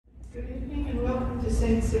Good evening and welcome to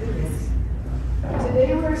St. Cyprian's.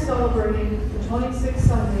 Today we're celebrating the 26th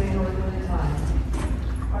Sunday in Ordinary Time.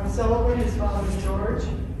 Our celebrant is Father George,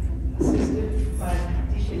 assisted by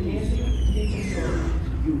Deacon Nancy and Deacon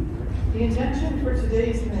George. The intention for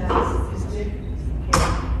today's Mass is Deacon.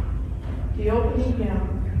 The opening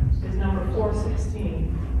hymn is number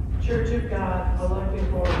 416, Church of God,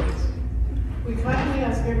 Elected Warriors. We kindly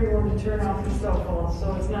ask everyone to turn off their cell phones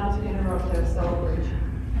so as not to interrupt that celebration.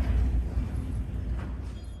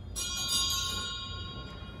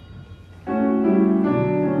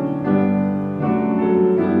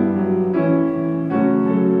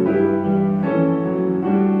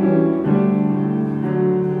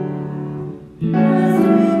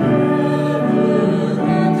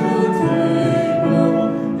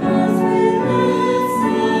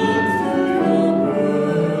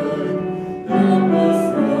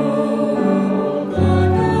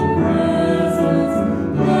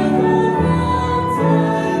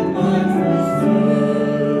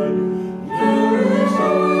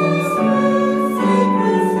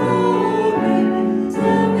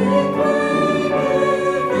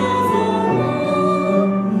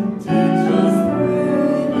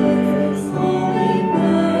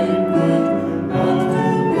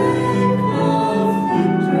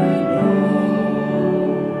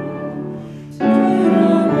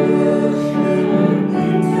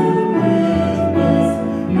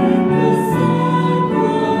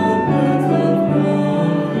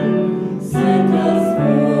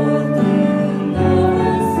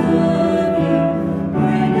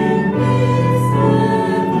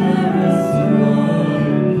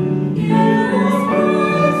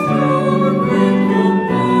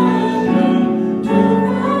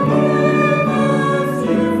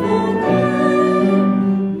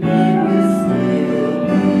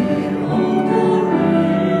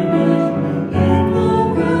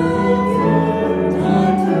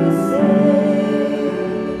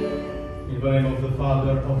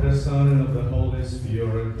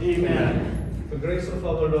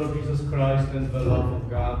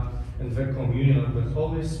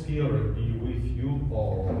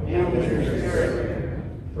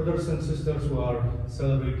 Brothers and sisters who are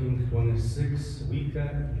celebrating 26th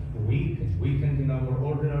weekend in our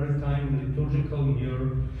ordinary time liturgical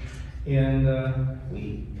year, and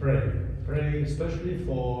we pray especially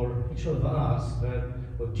for each of us that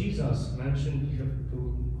what Jesus mentioned, we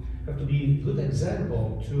have to be a good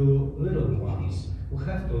example to little ones who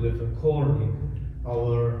have to live according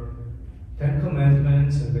our 10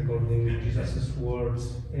 Commandments and according to Jesus'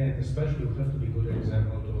 words, and especially we have to be good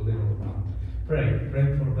example to little ones. Pray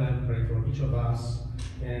for them, pray for each of us,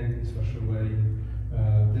 and in a special way,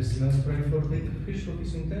 this Mass, pray for the official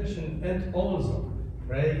this intention, and also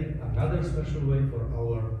pray another special way for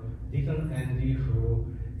our Deacon Andy,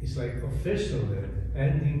 who is like officially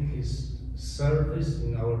ending his service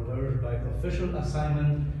in our parish by official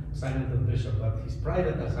assignment of bishop, but his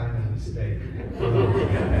private assignment is staying.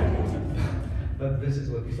 But this is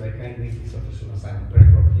what he's like, ending his official assignment. Pray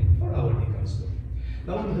for him, for our deacons too.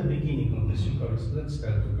 Now in the beginning of this Eucharist, let's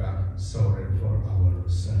tell to God sorry for our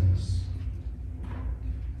sins.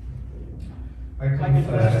 I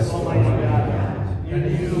confess, Almighty God,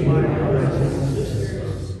 and you, my brothers and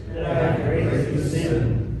sisters, that I have greatly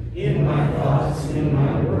sinned in my thoughts, in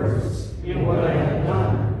my words, in what I have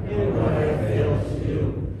done, in what I have failed to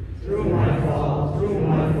do, through my fault,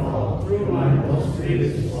 through my most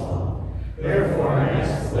grievous fault. Therefore I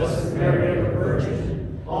ask Blessed Mary, ever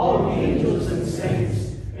Virgin, all the angels and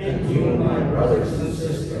saints, and you, my brothers and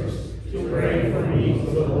sisters, to pray for me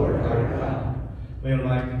to the Lord our God. May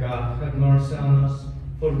Almighty God have mercy on us,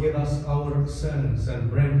 forgive us our sins, and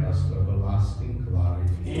bring us to everlasting life.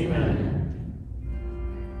 Amen.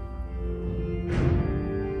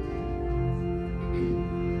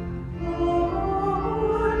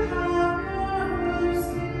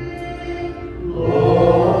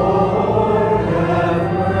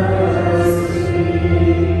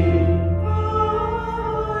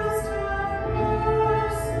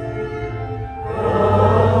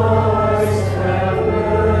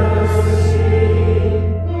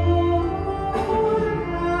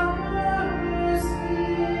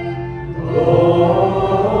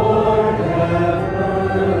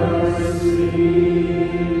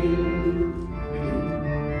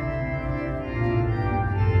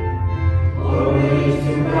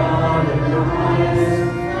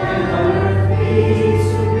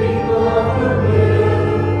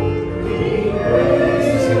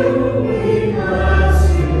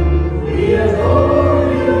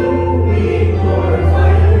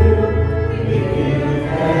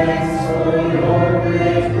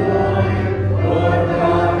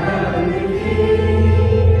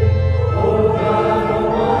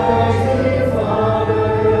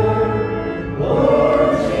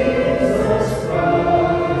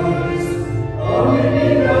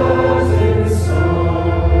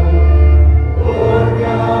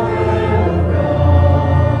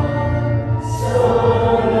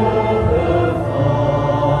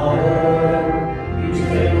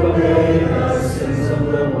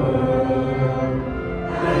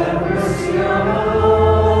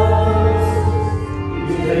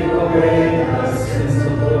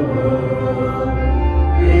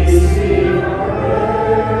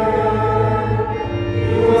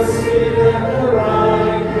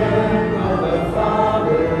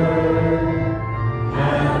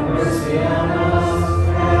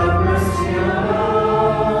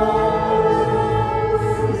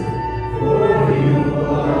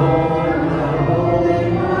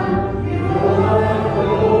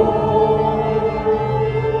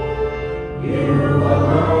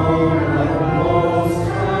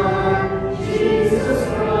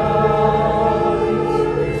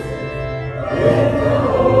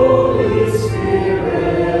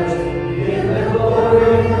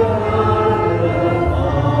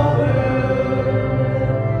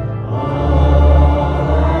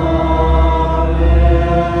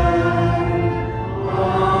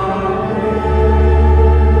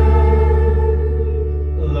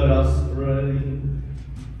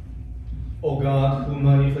 O God, who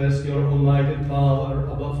manifest your almighty power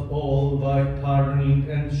above all by pardoning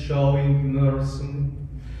and showing mercy,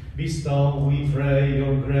 bestow, we pray,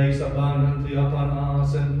 your grace abundantly upon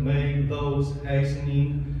us, and make those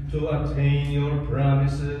hastening to attain your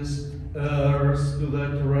promises heirs to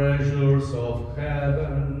the treasures of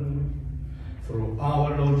heaven. Through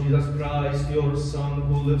our Lord Jesus Christ, your Son,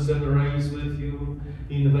 who lives and reigns with you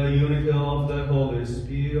in the unity of the Holy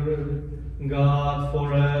Spirit, God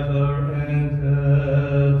forever and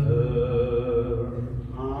ever.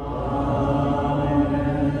 Amen.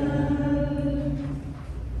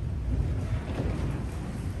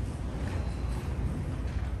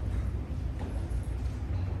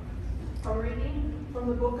 A reading from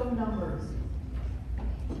the book of Numbers.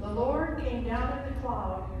 The Lord came down in the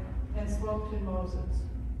cloud and spoke to Moses.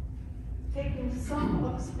 Taking some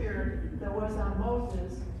of the spirit that was on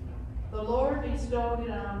Moses, the Lord bestowed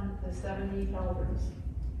it on the 70 elders.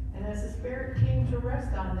 And as the Spirit came to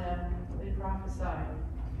rest on them, they prophesied.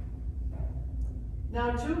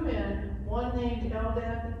 Now 2 men, one named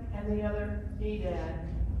Eldad and the other Medad,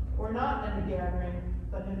 were not in the gathering,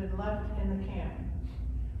 but had been left in the camp.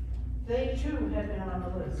 They too had been on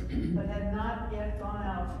the list, but had not yet gone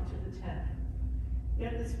out to the tent.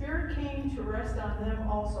 Yet the Spirit came to rest on them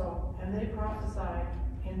also, and they prophesied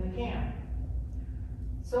in the camp.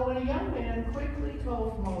 So when a young man quickly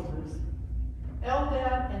told Moses,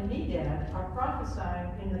 Eldad and Medad are prophesying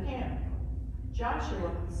in the camp,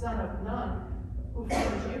 Joshua, son of Nun, who from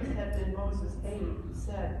his youth had been Moses' aide,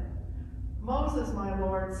 said, Moses, my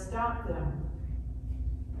Lord, stop them.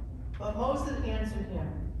 But Moses answered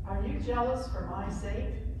him, Are you jealous for my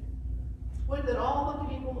sake? Would that all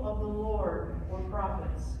the people of the Lord were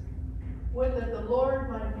prophets. Would that the Lord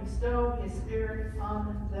might bestow his Spirit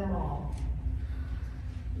on them all.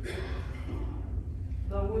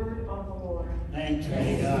 The word of the Lord. Thanks be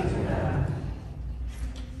to God.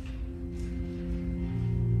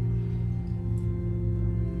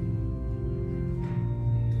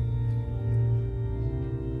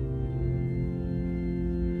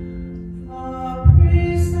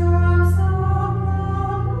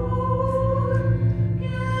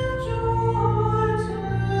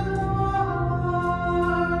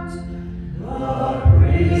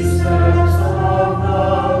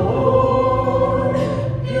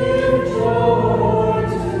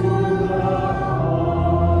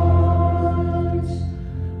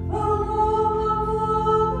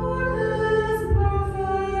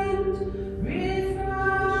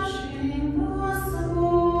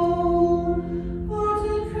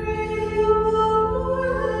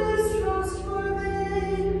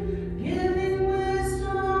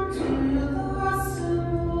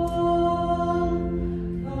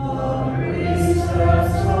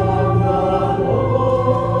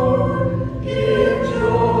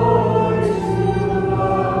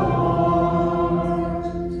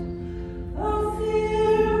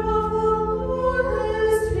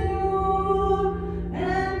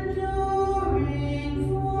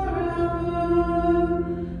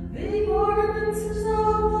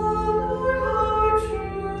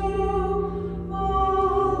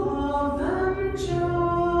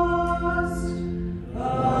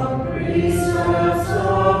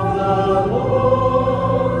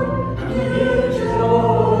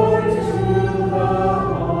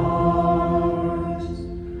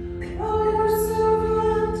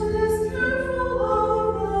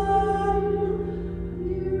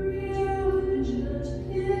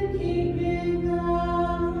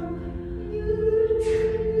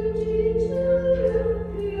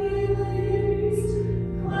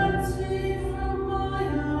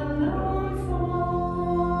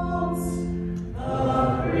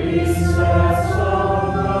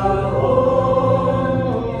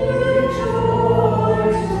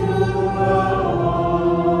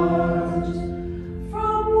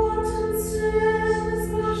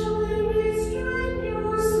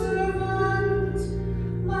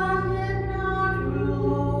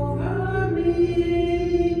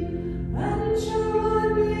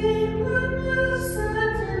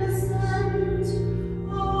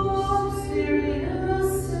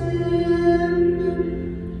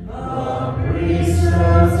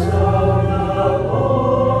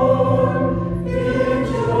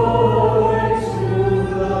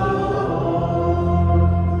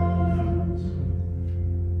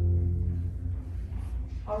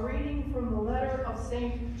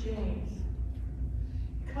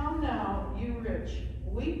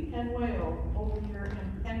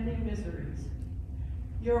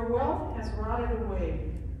 Your wealth has rotted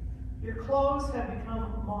away. Your clothes have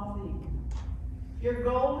become moth-eaten. Your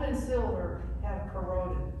gold and silver have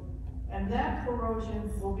corroded, and that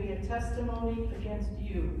corrosion will be a testimony against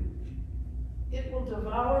you. It will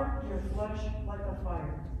devour your flesh like a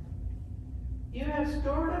fire. You have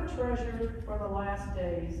stored up treasure for the last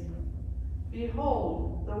days.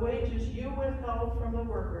 Behold, the wages you withheld from the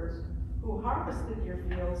workers who harvested your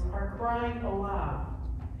fields are crying aloud,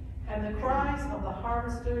 and the cries of the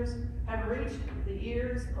harvesters have reached the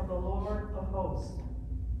ears of the Lord of hosts.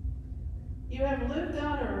 You have lived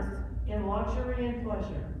on earth in luxury and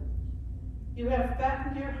pleasure. You have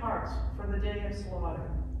fattened your hearts for the day of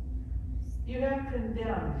slaughter. You have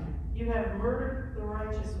condemned, you have murdered the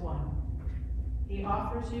righteous one. He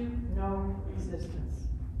offers you no resistance.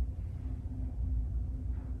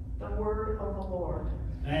 The word of the Lord.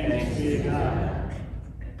 Thanks be to God.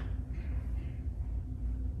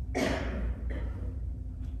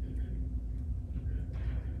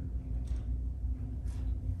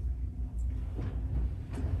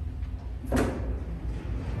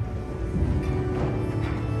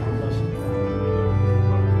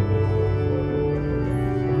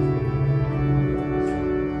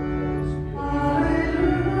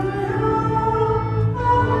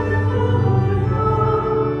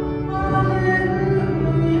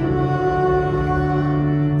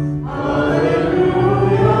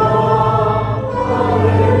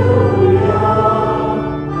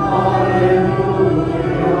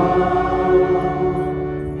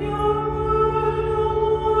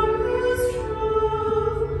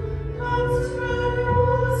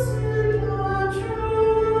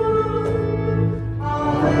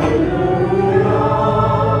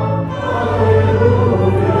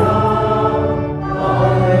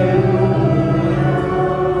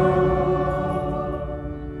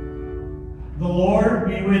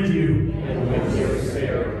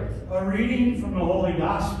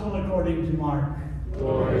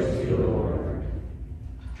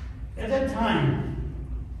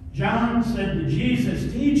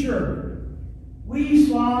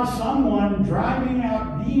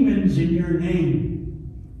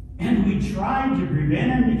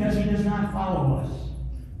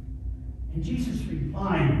 And Jesus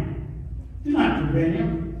replied, "Do not prevent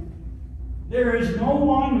him. There is no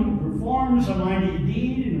one who performs a mighty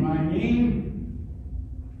deed in my name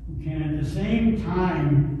who can at the same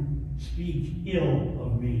time speak ill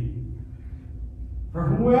of me. For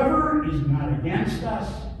whoever is not against us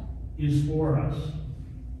is for us.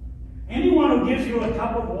 Anyone who gives you a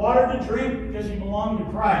cup of water to drink because you belong to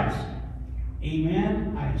Christ,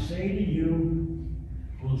 amen, I say to you,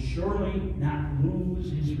 will surely not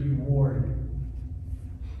lose his reward.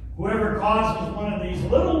 Whoever causes one of these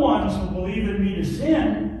little ones who believe in me to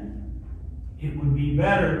sin, it would be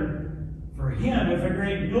better for him if a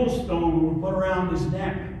great millstone were put around his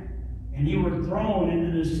neck and he were thrown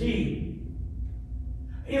into the sea.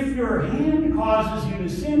 If your hand causes you to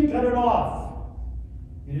sin, cut it off.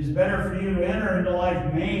 It is better for you to enter into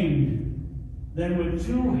life maimed than with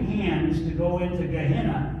two hands to go into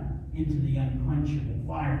Gehenna, into the unquenchable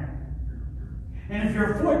fire. And if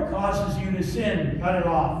your foot causes you to sin, cut it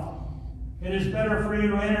off. It is better for you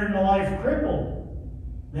to enter into life crippled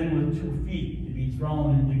than with 2 feet to be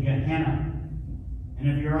thrown into Gehenna. And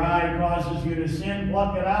if your eye causes you to sin,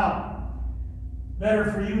 pluck it out.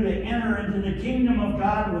 Better for you to enter into the kingdom of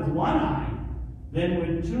God with 1 eye than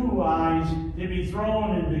with 2 eyes to be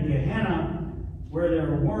thrown into Gehenna, where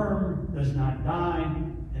their worm does not die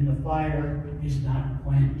and the fire is not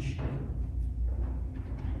quenched.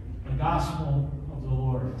 The Gospel of the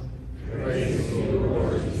Lord. Praise to you,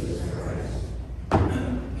 Lord Jesus Christ.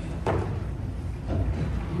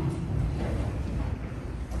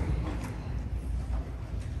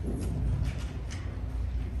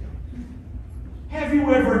 Have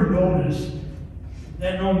you ever noticed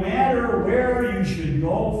that no matter where you should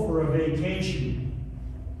go for a vacation,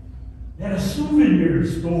 that a souvenir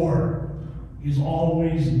store is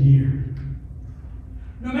always near?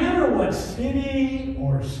 No matter what city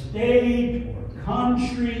or state or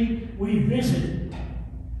country we visit,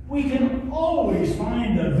 we can always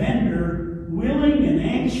find a vendor willing and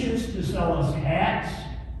anxious to sell us hats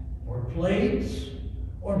or plates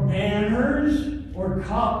or banners or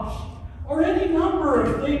cups or any number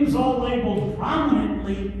of things all labeled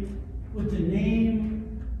prominently with the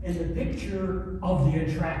name and the picture of the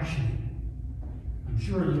attraction. I'm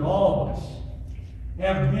sure that all of us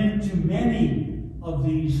have been to many of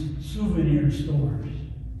these souvenir stores.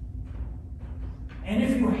 And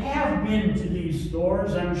if you have been to these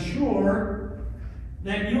stores, I'm sure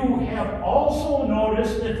that you have also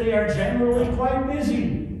noticed that they are generally quite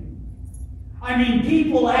busy. I mean,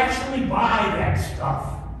 people actually buy that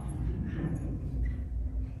stuff.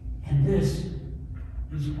 And this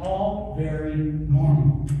is all very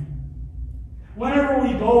normal. Whenever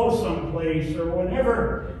we go someplace or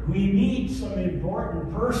whenever we meet some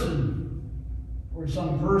important person or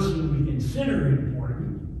some person we consider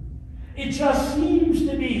important, it just seems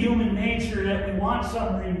to be human nature that we want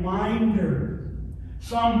some reminder,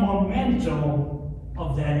 some memento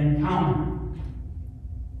of that encounter.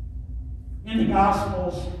 In the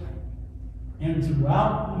Gospels and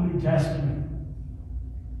throughout the New Testament,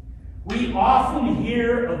 we often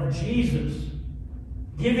hear of Jesus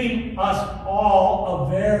giving us all a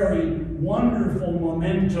very wonderful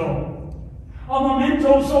memento. A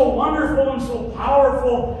memento so wonderful and so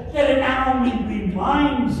powerful that it not only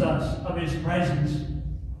reminds us of his presence,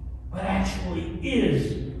 but actually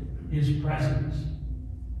is his presence.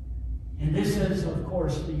 And this is, of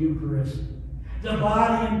course, the Eucharist, the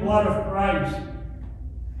body and blood of Christ.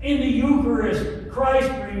 In the Eucharist,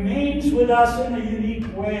 Christ remains with us in a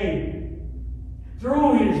unique way.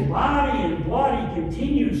 Through his body and blood, he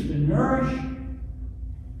continues to nourish,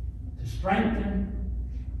 to strengthen,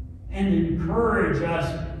 and encourage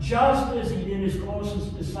us, just as he did his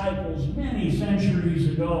closest disciples many centuries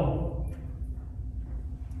ago.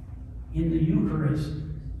 In the Eucharist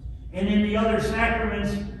and in the other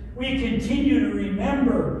sacraments, we continue to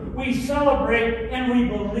remember, we celebrate, and we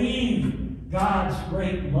believe God's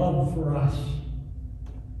great love for us.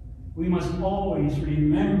 We must always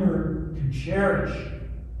remember to cherish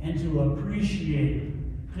and to appreciate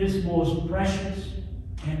this most precious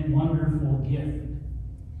and wonderful gift.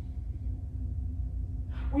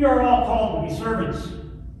 We are all called to be servants,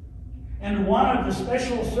 and one of the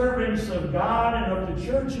special servants of God and of the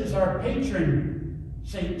church is our patron,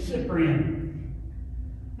 St. Cyprian.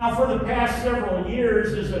 Now, for the past several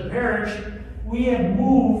years as a parish, we have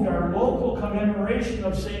moved our local commemoration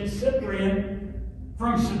of St. Cyprian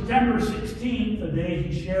from September 16th, the day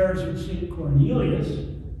he shares with St. Cornelius,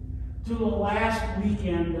 to the last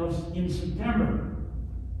weekend in September.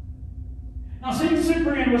 Now, St.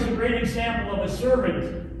 Cyprian was a great example of a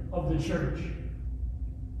servant of the church.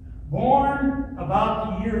 Born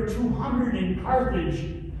about the year 200 in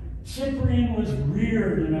Carthage, Cyprian was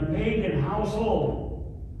reared in a pagan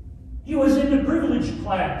household. He was in the privileged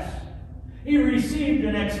class. He received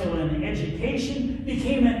an excellent education,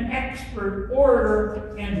 became an expert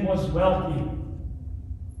orator, and was wealthy.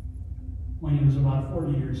 When he was about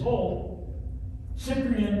 40 years old,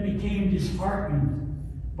 Cyprian became disheartened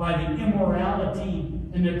by the immorality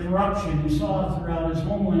and the corruption he saw throughout his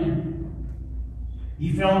homeland.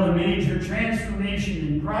 He felt a major transformation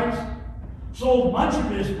in Christ, sold much of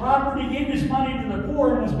his property, gave his money to the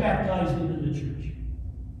poor, and was baptized into the church.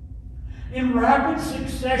 In rapid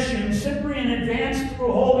succession, Cyprian advanced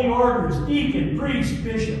through holy orders, deacon, priest,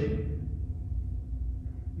 bishop.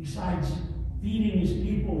 Besides feeding his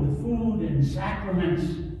people with food and sacraments,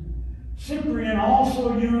 Cyprian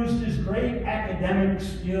also used his great academic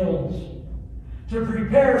skills to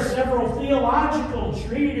prepare several theological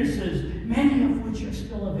treatises, many of which are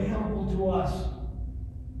still available to us.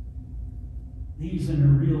 These, in a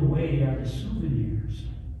real way, are the souvenirs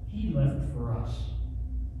he left for us.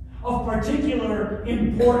 Of particular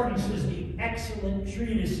importance is the excellent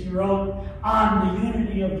treatise he wrote on the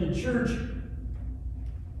unity of the church,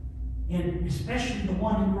 and especially the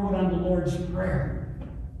one he wrote on the Lord's Prayer,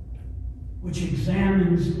 which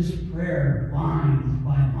examines this prayer line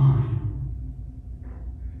by line.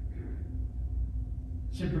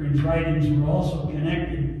 Cyprian's writings were also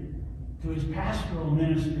connected to his pastoral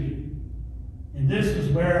ministry. And this is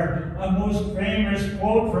where a most famous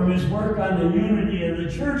quote from his work on the unity of the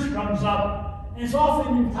church comes up. And it's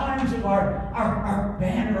often in times of our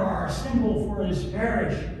banner, our symbol for his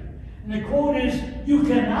parish. And the quote is, "You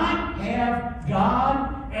cannot have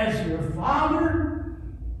God as your Father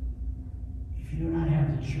if you do not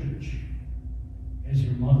have the church as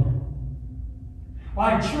your mother."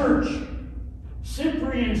 By church,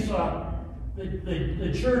 Cyprian saw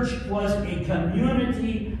the church was a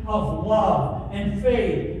community of love and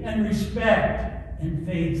faith and respect and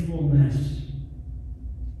faithfulness.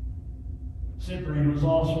 Cyprian was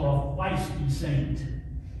also a feisty saint,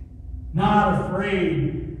 not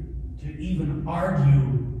afraid to even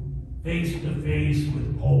argue face to face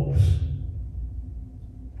with popes.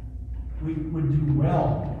 We would do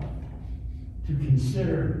well to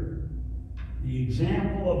consider the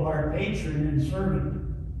example of our patron and servant,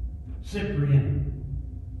 Cyprian.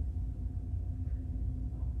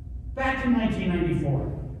 Back in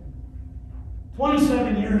 1994,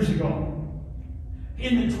 27 years ago,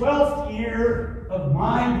 in the 12th year of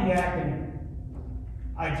my diaconate,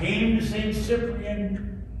 I came to St.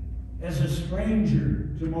 Cyprian as a stranger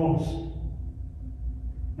to most.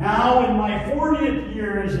 Now, in my 40th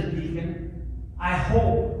year as a deacon, I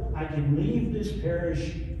hope I can leave this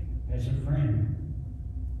parish as a friend.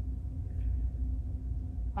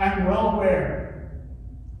 I'm well aware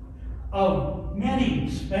of many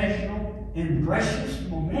special and precious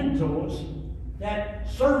mementos that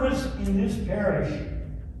service in this parish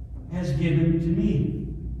has given to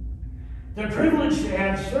me. The privilege to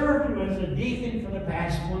have served you as a deacon for the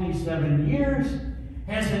past 27 years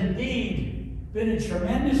has indeed been a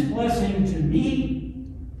tremendous blessing to me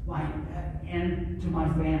and to my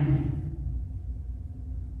family.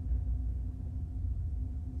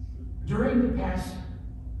 During the past,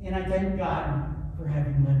 and I thank God for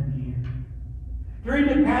having led me here. During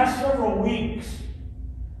the past several weeks,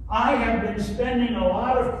 I have been spending a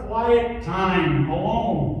lot of quiet time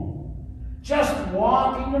alone, just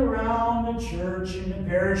walking around the church and the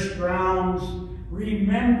parish grounds,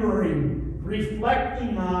 remembering,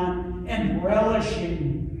 reflecting on, and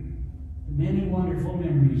relishing the many wonderful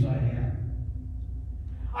memories I have.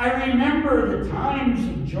 I remember the times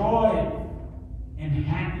of joy and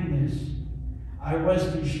happiness I was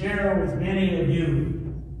to share with many of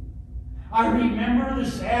you. I remember the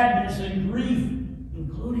sadness and grief,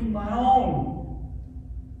 including my own.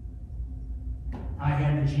 I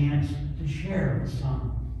had the chance to share with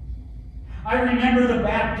some. I remember the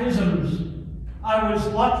baptisms I was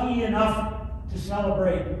lucky enough to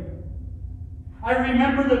celebrate. I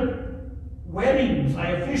remember the weddings I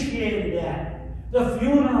officiated at, the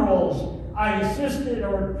funerals I assisted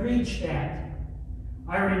or preached at.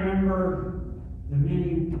 I remember the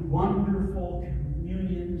many wonderful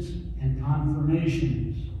communions and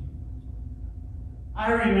confirmations.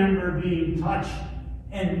 I remember being touched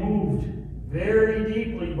and moved very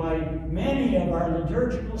deeply by many of our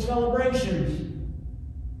liturgical celebrations.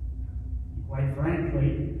 Quite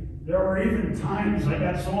frankly, there were even times I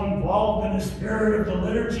got so involved in the spirit of the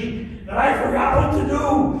liturgy that I forgot what to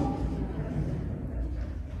do.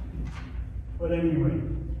 But anyway,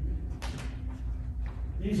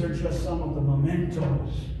 these are just some of the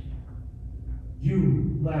mementos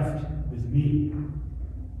you left with me.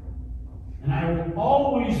 And I will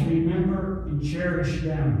always remember and cherish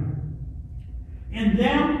them. In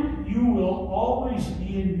them, you will always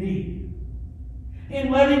be in me.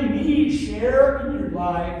 In letting me share in your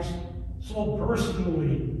lives so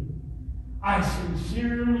personally, I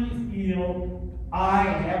sincerely feel I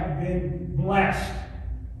have been blessed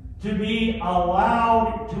to be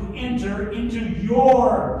allowed to enter into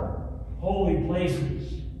your holy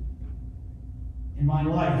places. And my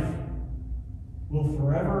life will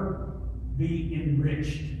forever be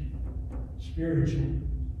enriched spiritually.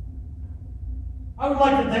 I would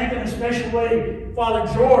like to thank in a special way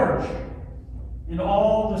Father George and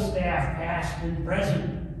all the staff, past and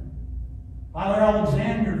present. Father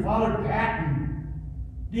Alexander, Father Patton,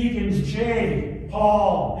 Deacons Jay,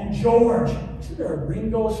 Paul, and George. Isn't there a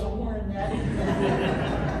Ringo somewhere in that?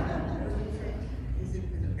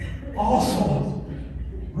 Also,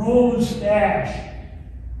 Rose Stash,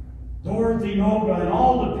 Dorothy Noga, and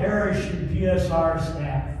all the parish and PSR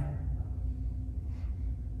staff.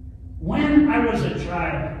 When I was a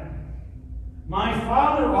child, my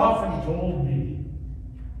father often told me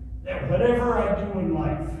that whatever I do in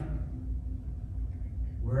life,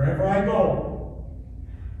 wherever I go,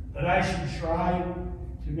 that I should try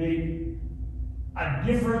to make a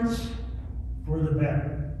difference for the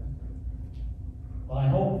better. Well, I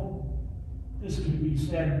hope this can be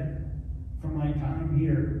said from my time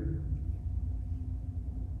here.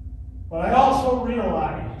 But I also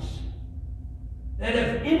realize that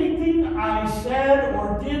if anything I said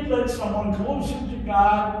or did led someone closer to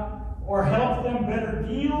God or help them better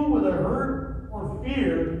deal with a hurt or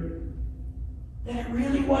fear, that it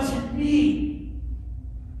really wasn't me,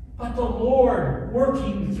 but the Lord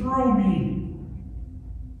working through me.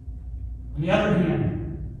 On the other hand,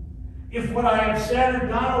 if what I have said or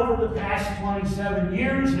done over the past 27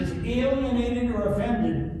 years has alienated or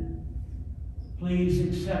offended, please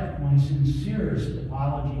accept my sincerest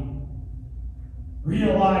apology.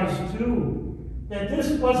 Realize, too, that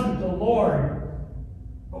this wasn't the Lord,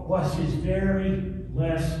 but was his very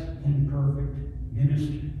less than perfect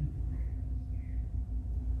ministry.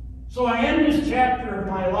 So I end this chapter of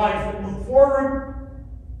my life and look forward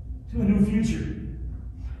to a new future.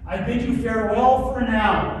 I bid you farewell for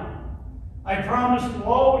now. I promise to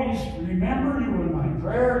always remember you in my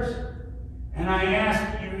prayers, and I ask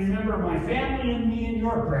that you remember my family and me in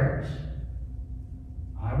your prayers.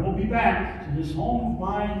 I will be back to this home of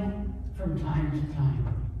mine from time to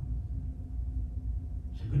time.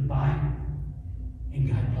 So goodbye, and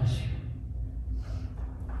God bless you.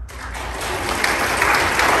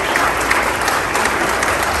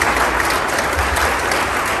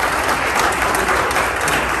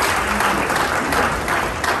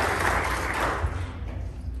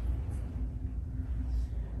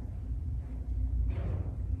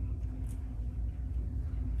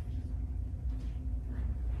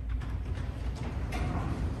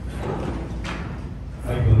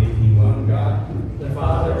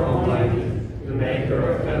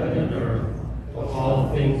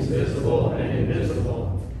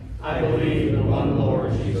 I believe in one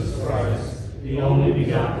Lord Jesus Christ, the only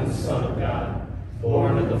begotten Son of God,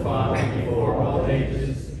 born of the Father before all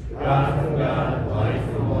ages, God from God, light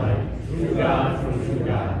from light, true God from true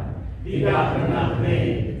God, begotten, not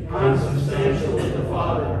made, consubstantial with the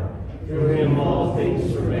Father. Through him all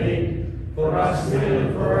things were made. For us men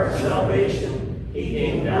and for our salvation, he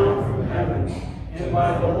came down from heaven, and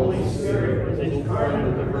by the Holy Spirit was incarnate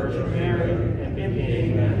of the Virgin Mary, and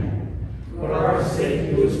became man. For our sake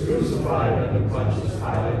he was crucified under Pontius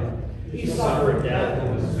Pilate. He suffered death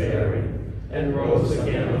and was buried, and rose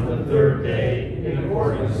again on the third day in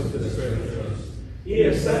accordance with the Scriptures. He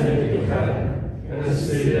ascended into heaven, and is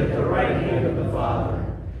seated at the right hand of the Father.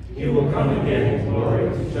 He will come again in glory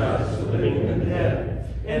to judge the living and the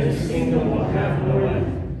dead, and his kingdom will have no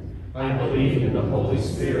end. I believe in the Holy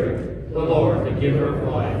Spirit, the Lord, the giver of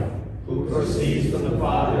life, who proceeds from the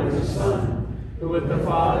Father and the Son, who with the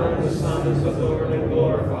Father and the Son is adored and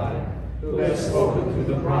glorified, who has spoken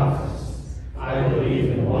through the prophets. I believe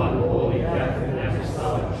in one holy Catholic and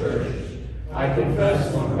Apostolic Church. I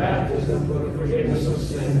confess one baptism for the forgiveness of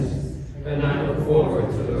sins, and I look forward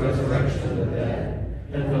to the resurrection of the dead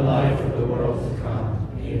and the life of the world to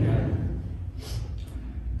come. Amen.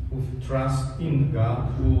 With trust in God,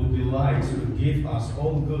 who delights to give us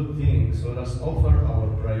all good things, let us offer our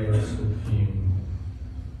prayers to him.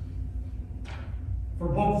 For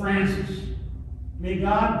Pope Francis, may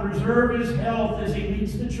God preserve his health as he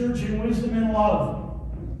leads the church in wisdom and love.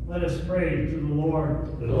 Let us pray to the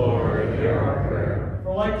Lord. Lord, hear our prayer. For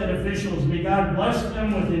elected officials, may God bless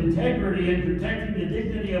them with integrity in protecting the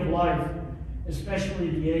dignity of life, especially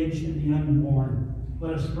the aged and the unborn.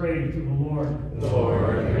 Let us pray to the Lord.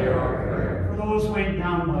 Lord, hear our prayer. For those weighed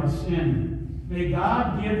down by sin, may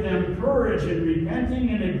God give them courage in repenting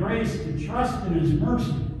and a grace to trust in his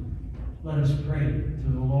mercy. Let us pray to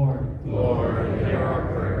the Lord. Lord, hear our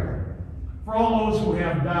prayer. For all those who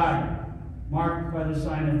have died, marked by the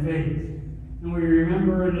sign of faith, and we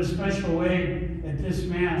remember in a special way at this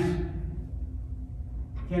Mass,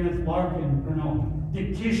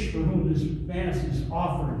 Dick Tish, for whom this Mass is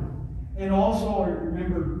offered. And also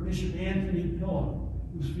remember Bishop Anthony Pilla,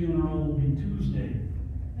 whose funeral will be Tuesday.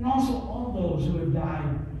 And also all those who have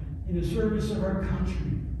died in the service of our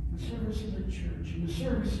country, in the service of the church, in the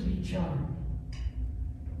service of each other.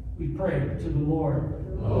 We pray to the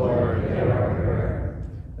Lord. Lord, hear our prayer.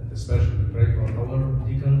 And especially we pray for our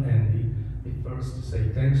Deacon Andy. We first say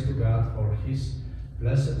thanks to God for his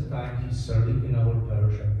blessed time he's serving in our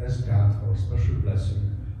parish, and ask God for special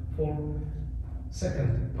blessing for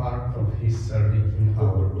second part of his serving in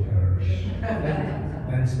our parish.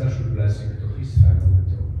 and special blessing to his family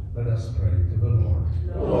too. Let us pray to the Lord.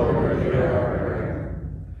 Lord, hear our prayer.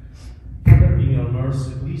 Father, in your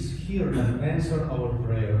mercy, please hear and answer our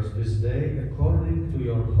prayers this day according to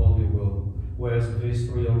your holy will, who has this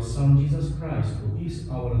through your Son Jesus Christ, who is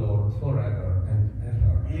our Lord forever and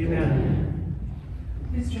ever. Amen.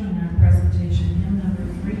 Please join our presentation, hymn number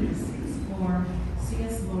 364, See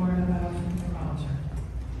Us, Lord, About Your Altar.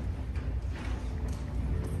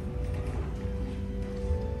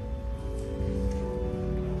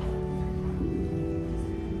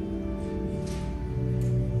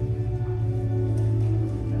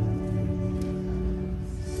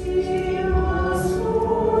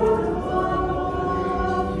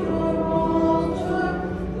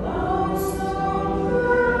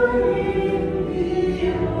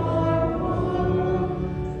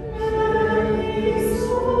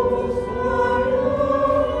 Soul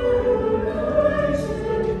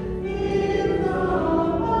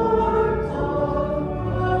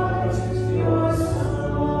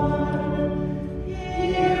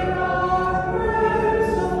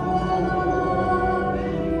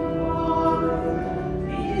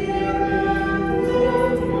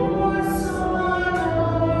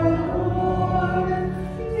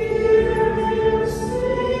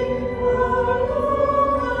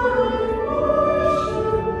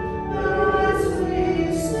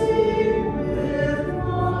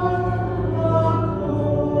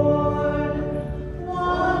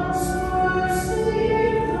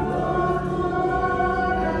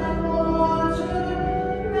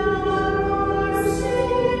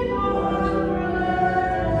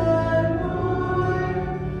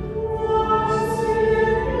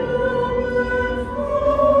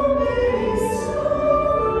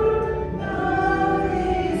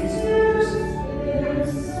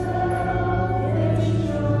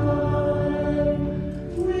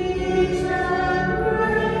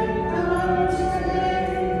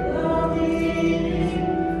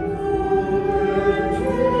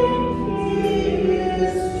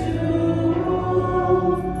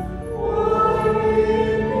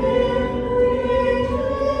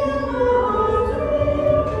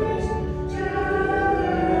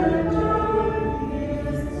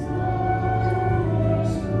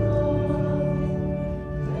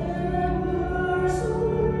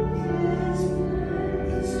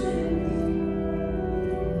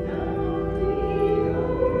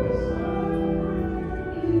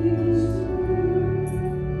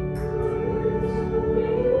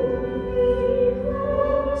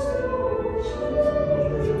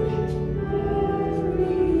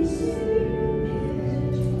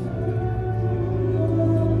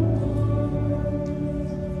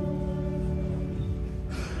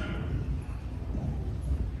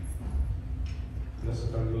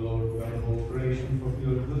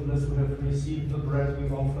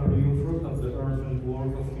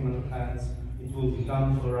hands, it will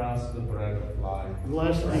become for us the bread of life.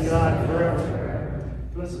 Blessed be God forever.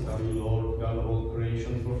 Blessed are you, Lord, God of all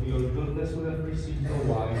creation, for your goodness we have received the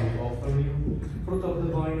wine we offer you, fruit of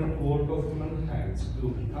the vine and work of human hands, to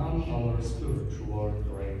become our spiritual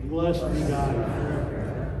drink. Blessed be God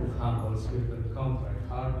forever. With humble spirit and contrite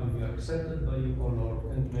heart will be accepted by you, O Lord,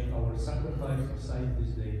 and make our sacrifice of sight this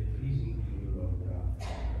day pleasing to you, Lord God.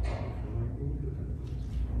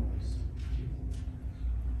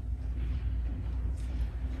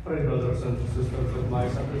 Pray, brothers and sisters, that my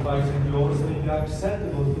sacrifice and yours may be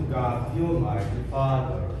acceptable to God, the Almighty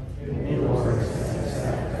Father.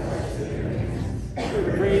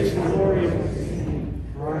 Praise and glory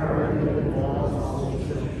forever and ever.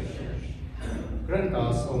 Grant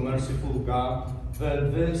us, O merciful God,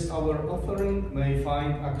 that this our offering may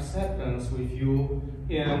find acceptance with you,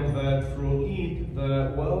 and that through it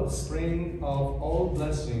the wellspring of all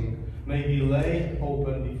blessing may be laid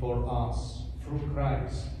open before us. Through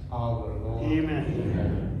Christ our Lord.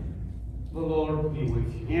 Amen. The Lord be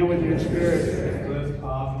with you. And with your spirit. Lift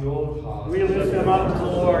up your hearts. We lift them up to the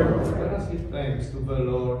Lord. Let us give thanks to the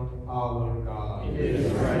Lord our God. It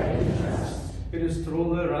is right and just. It is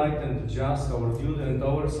truly right and just, our duty and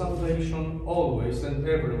our salvation, always and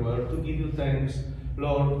everywhere, to give you thanks,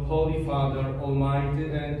 Lord, Holy Father, Almighty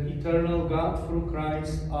and eternal God, through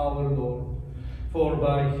Christ our Lord. For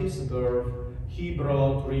by his birth he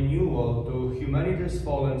brought renewal to humanity's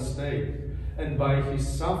fallen state, and by his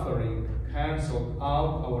suffering cancelled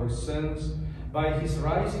out our sins. By his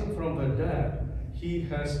rising from the dead, he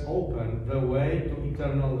has opened the way to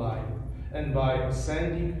eternal life. And by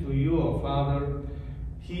ascending to you, O Father,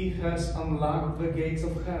 he has unlocked the gates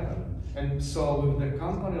of heaven. And so, with the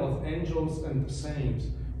company of angels and saints,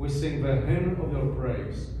 we sing the hymn of your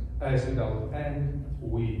praise, as without end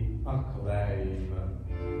we acclaim.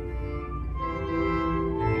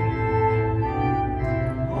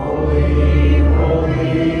 Holy,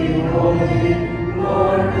 holy, holy,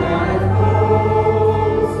 Lord God of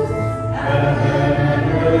hosts, heaven and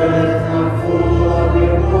earth are full of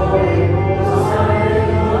your glory. Hosanna in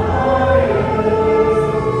the highest.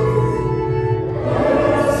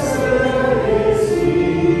 Blessed is he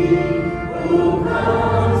who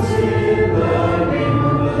comes in the name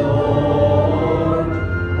of the Lord.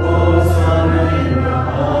 Hosanna in the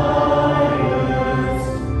highest.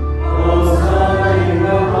 Hosanna in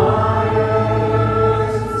the highest.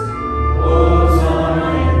 Hosanna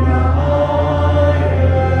in the highest.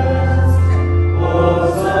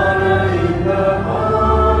 Hosanna in the highest.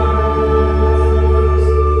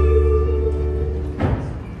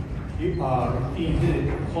 You are indeed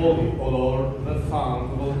holy, O Lord, the fount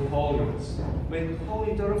of all holiness. Make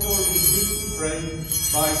holy, therefore, we do pray,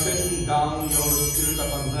 by sending down your Spirit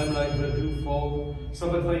upon them like the dewfall, so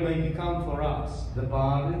that they may become for us the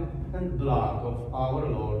body and blood of our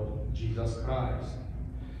Lord Jesus Christ.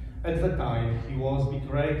 At the time he was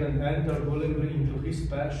betrayed and entered willingly into his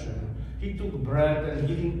passion, he took bread and,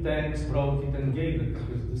 giving thanks, broke it and gave it to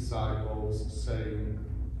his disciples, saying,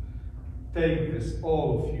 "Take this,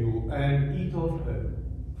 all of you, and eat of it,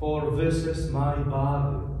 for this is my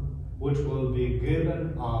body, which will be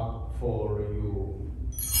given up for you."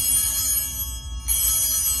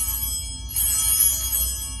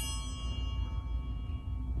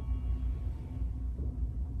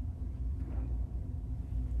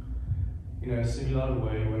 In a similar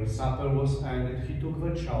way, when supper was ended, he took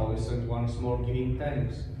the chalice, and once more giving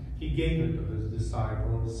thanks, he gave it to his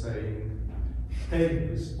disciples, saying, "Take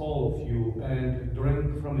this, all of you, and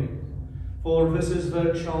drink from it. For this is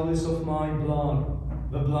the chalice of my blood,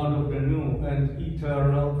 the blood of the new and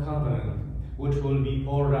eternal covenant, which will be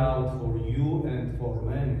poured out for you and for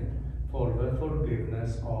many, for the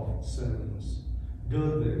forgiveness of sins.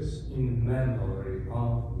 Do this in memory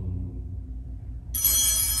of me."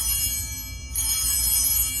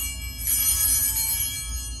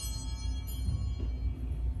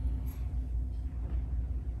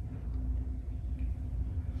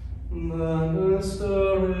 The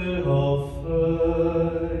mystery of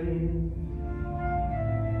faith.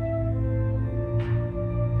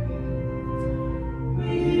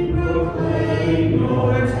 We proclaim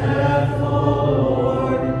your death, O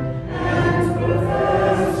Lord, and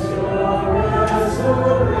profess your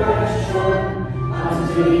resurrection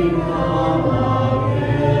until you come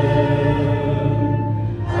again.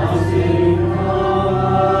 Until you come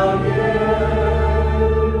again.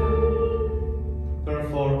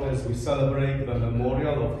 Therefore, as we celebrate the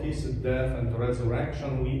memorial of his death and resurrection,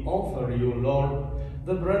 we offer you, Lord,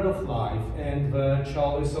 the bread of life and the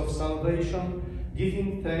chalice of salvation,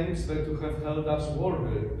 giving thanks that you have held us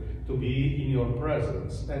worthy to be in your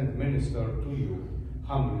presence and minister to you.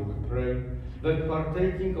 humbly we pray, that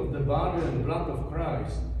partaking of the body and blood of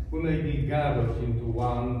Christ, we may be gathered into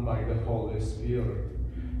one by the Holy Spirit.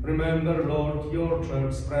 Remember, Lord, your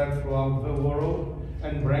church spread throughout the world,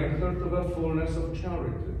 and bring her to the fullness of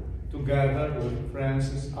charity, together with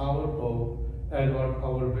Francis, our Pope, Edward,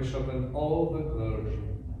 our Bishop, and all the clergy.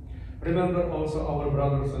 Remember also our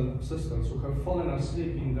brothers and sisters who have fallen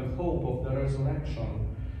asleep in the hope of the resurrection.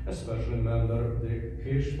 Especially remember the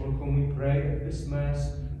Kish for whom we pray at this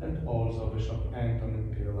Mass, and also Bishop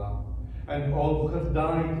Anthony Pila, and all who have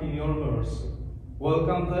died in your mercy.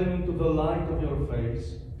 Welcome them into the light of your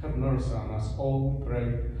face. Have mercy on us all, we pray,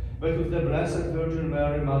 that with the Blessed Virgin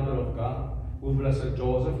Mary, Mother of God, with Blessed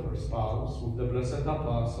Joseph, her spouse, with the blessed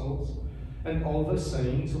apostles, and all the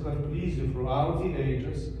saints who have pleased you throughout the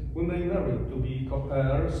ages, we may merit to be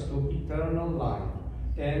co-heirs to eternal life,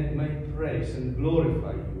 and may praise and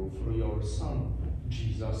glorify you through your Son,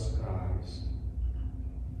 Jesus Christ.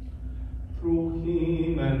 Through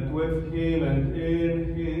him, and with him, and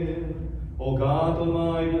in him, O God,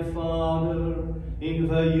 Almighty Father, in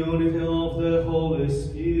the unity of the Holy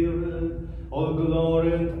Spirit, all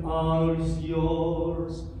glory and honor is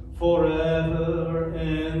yours, forever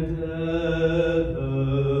and ever.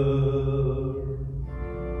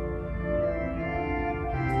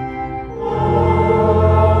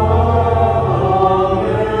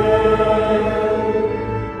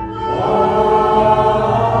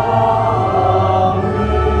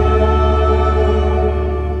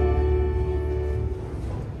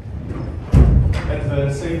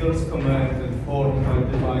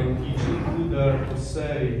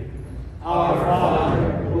 Our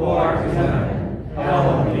Father, who art in heaven,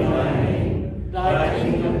 hallowed be thy name. Thy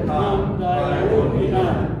kingdom come, thy will be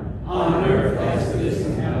done, on earth as it is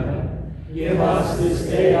in heaven. Give us this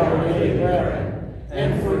day our daily bread,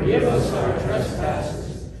 and forgive us our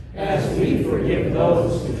trespasses, as we forgive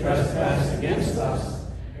those who trespass against us.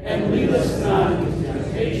 And lead us not into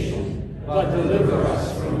temptation, but deliver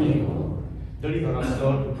us from evil. Deliver us,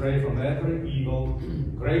 Lord, to pray from every evil.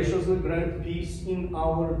 Graciously grant peace in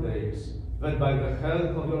our days, that by the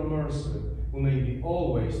help of your mercy we may be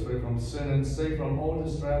always free from sin and safe from all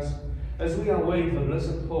distress, as we await the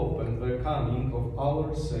blessed hope and the coming of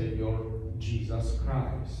our Savior, Jesus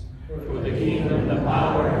Christ. For the kingdom, the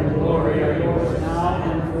power, and glory are yours now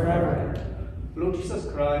and forever. Lord Jesus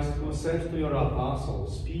Christ, who said to your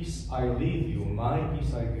apostles, "Peace I leave you, my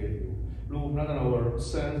peace I give you," look not on our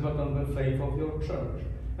sins, but on the faith of your church,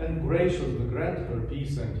 and graciously grant her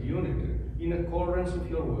peace and unity in accordance with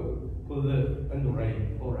your will, who live and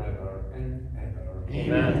reign forever and ever.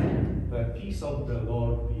 Amen. The peace of the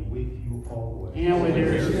Lord be with you always. And with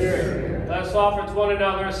your spirit. Let us offer to one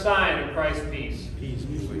another a sign of Christ's peace. Peace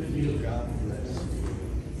be with you. God bless you.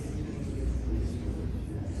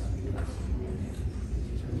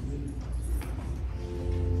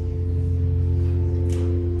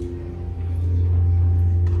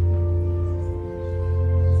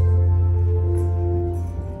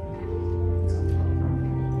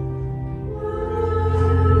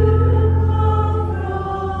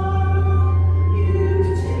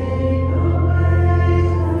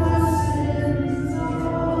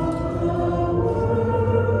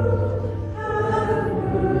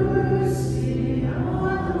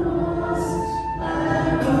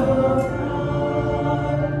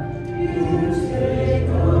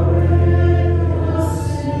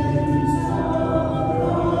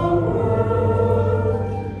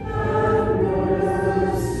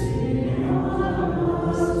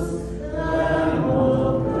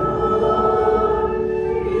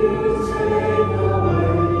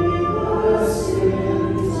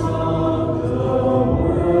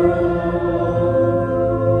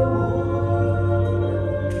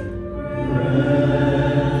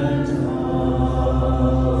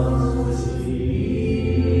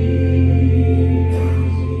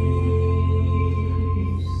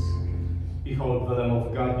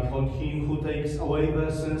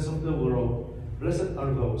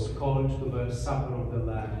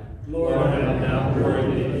 Lord, I am not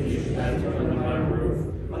worthy that you should enter under my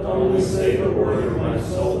roof, but only say the word, and my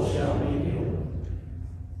soul shall be healed.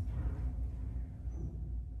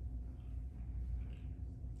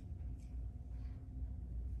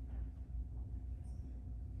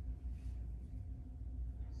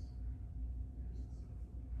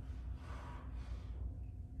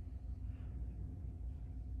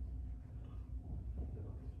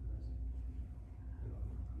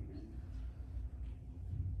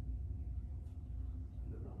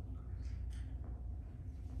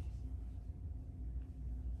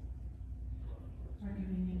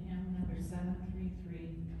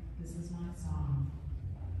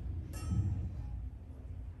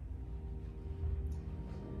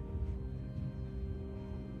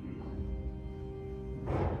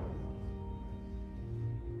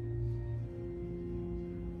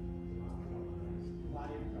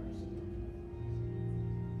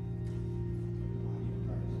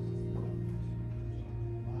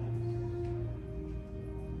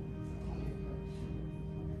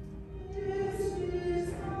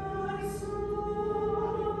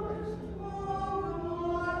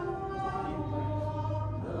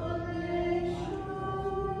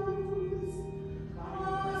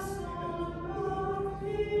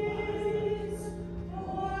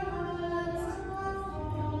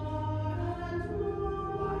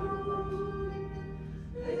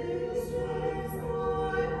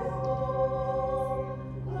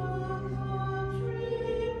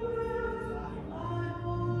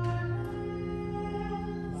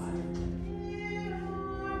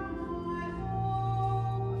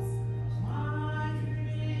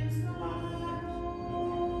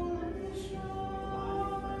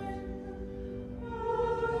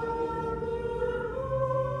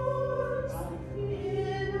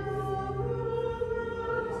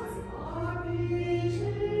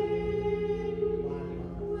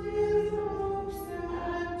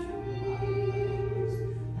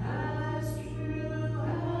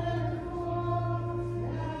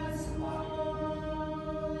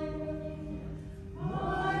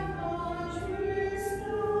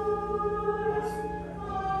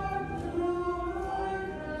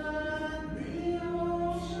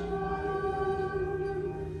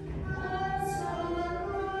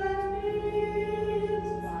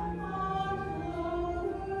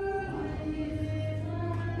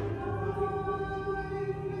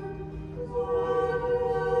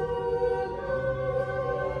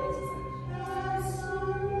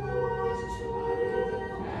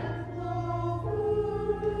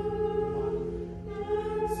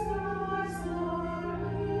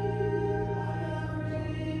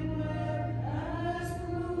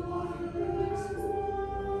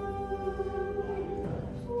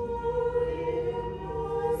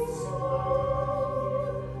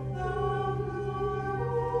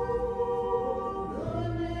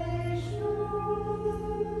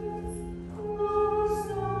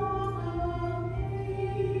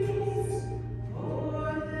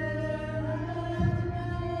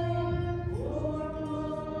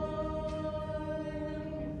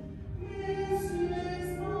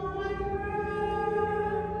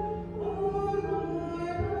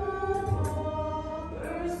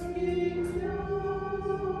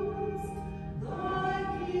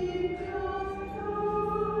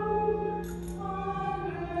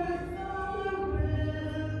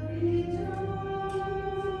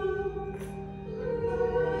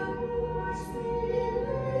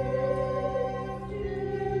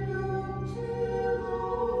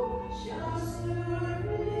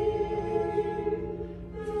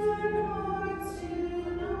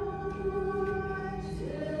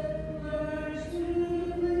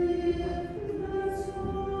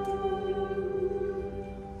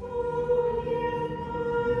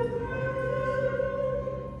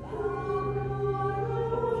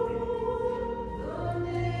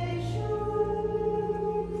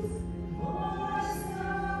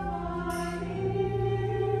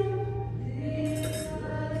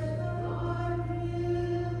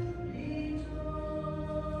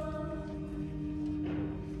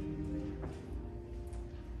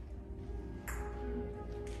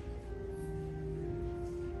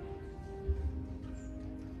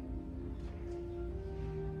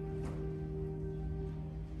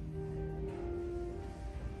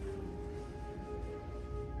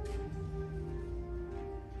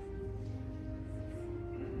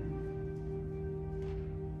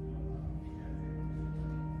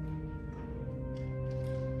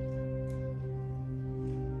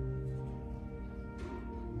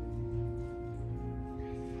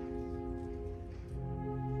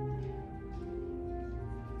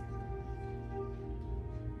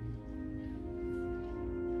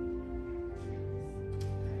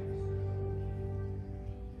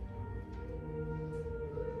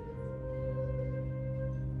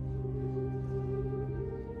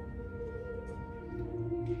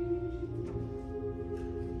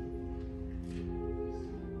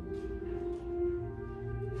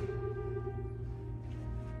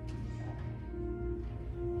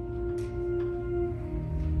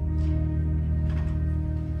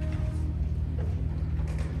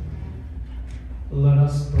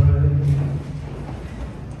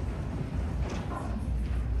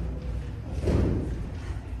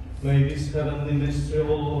 May this heavenly mystery,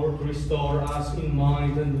 O Lord, restore us in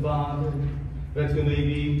mind and body, that we may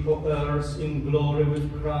be co-heirs in glory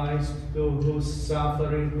with Christ, to whose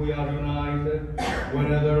suffering we are united,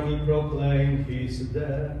 whenever we proclaim his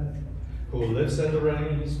death, who lives and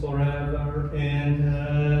reigns forever and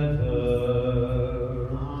ever.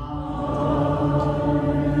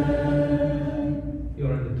 Amen. You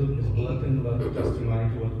already took this bulletin, but just to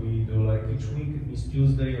remind you what we do like each week. It's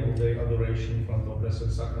Tuesday, all-day adoration in front of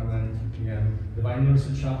Blessed Sacrament, p.m. Divine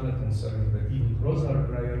Mercy Chaplet, and serving the evening Rosary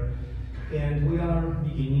prayer. And we are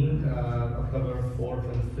beginning October 4th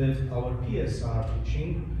and 5th our PSR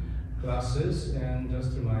teaching classes. And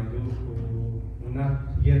just to remind you, who not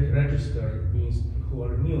yet registered means who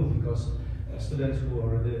are new, because students who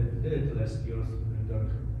already did it last year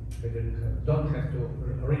don't have to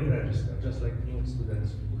re-register, just like new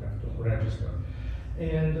students who have to register.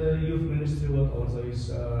 And youth ministry what also is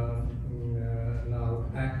now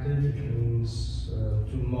active. It means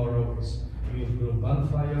tomorrow is youth group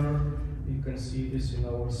bonfire. You can see this in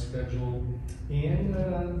our schedule. And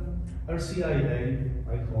RCIA,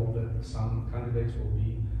 I hope that some candidates will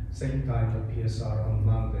be same time at PSR on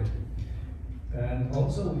Monday. And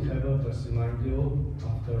also we have, just to remind you,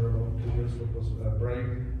 after about 2 years it was a break,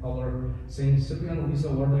 our St. Cyprian is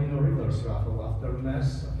awarding a rivers raffle after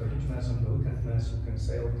Mass, after each Mass and the weekend Mass, you can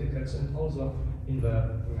sell tickets, and also in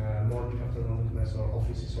the morning after morning Mass, our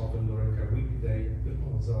office is open during a weekday, we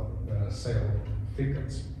also sell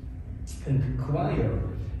tickets. And choir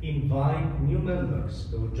invite new members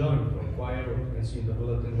to join for choir, what you can see in the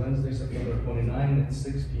bulletin, Wednesday, September 29 at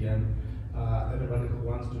 6 p.m. Everybody who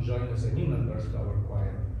wants to join as a new members to our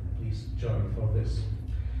choir, please join for this.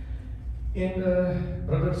 And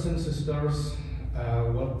brothers and sisters,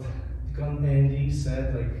 what Deacon Andy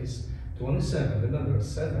said, like his 27, remember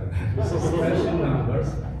 7, his special numbers,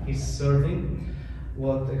 he's serving.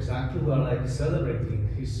 What exactly we are like celebrating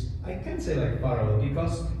his, I can't say like parallel,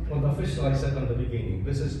 because what official I said on the beginning,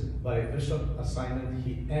 this is by bishop assignment,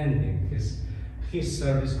 he ending his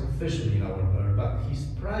service officially in our prayer, but his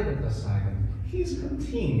private assignment, he's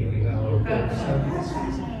continuing our prayer service.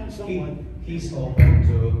 He's open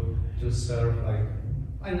to serve, like,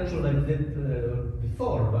 I'm not sure like he did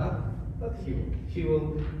before, but he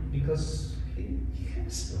will, because he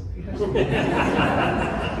has to.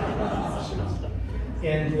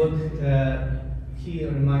 And what he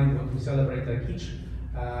reminds, what we celebrate like each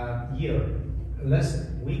year, last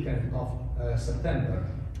weekend of September,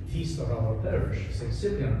 feast of our parish, St.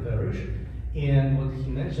 Cyprian Parish, and what he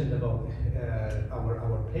mentioned about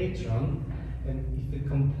our patron, and if we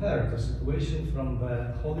compare the situation from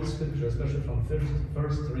the Holy Scripture, especially from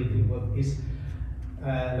first reading, what is,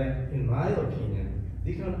 like in my opinion,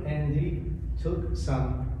 Deacon Andy took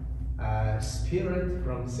some spirit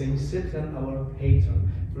from St. Cyprian, our patron.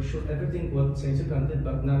 For sure, everything what St. Cyprian did,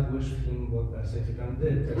 but not wish him what St. Cyprian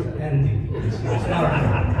did as an ending, because he was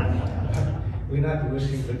martyred. We're not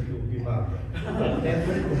wishing that he will be martyred.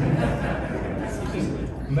 He's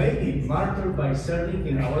maybe martyred by serving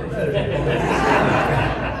in our church.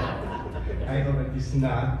 I know that he's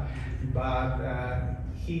not, but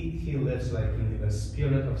he lives like in the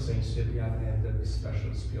spirit of St. Cyprian and the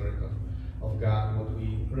special spirit of God. What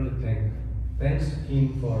we really thanks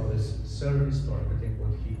him for this service, for everything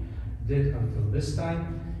what he did until this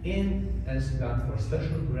time, and ask God for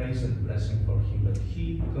special grace and blessing for him, that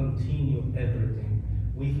he continue everything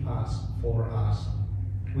with us, for us,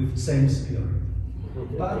 with same spirit.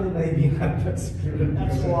 But maybe not that spirit.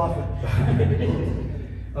 Not so often.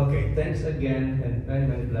 Okay, thanks again, and many,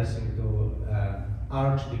 many blessings to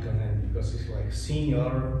Archdeacon Andy, because he's like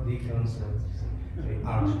senior deacon, so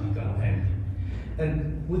Archdeacon Andy.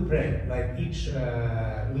 And we pray, like each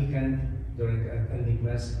weekend during ending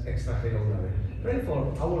Mass, extra Hail Mary. Pray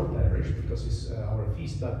for our parish, because it's our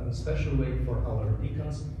feast, but in special way for our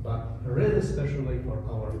deacons, but really special way for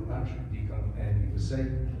our Archdeacon. And we say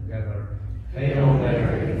together, Hail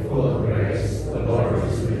Mary, full of grace, the Lord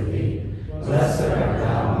is with thee. Blessed art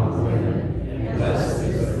thou among women, and blessed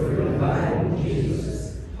is the fruit of thy womb, Jesus.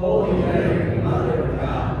 Holy Mary, Mother of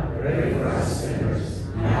God, pray for us sinners,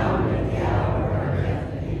 now and at the hour of our death.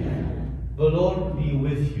 Amen. the Lord be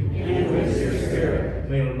with you. And with your spirit.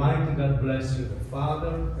 May Almighty God bless you, the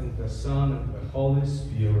Father, and the Son, and the Holy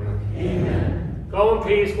Spirit. Amen. Go in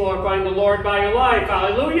peace, glorifying the Lord by your life.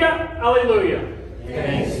 Hallelujah, hallelujah.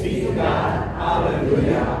 Thanks be to God.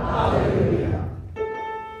 Hallelujah, hallelujah.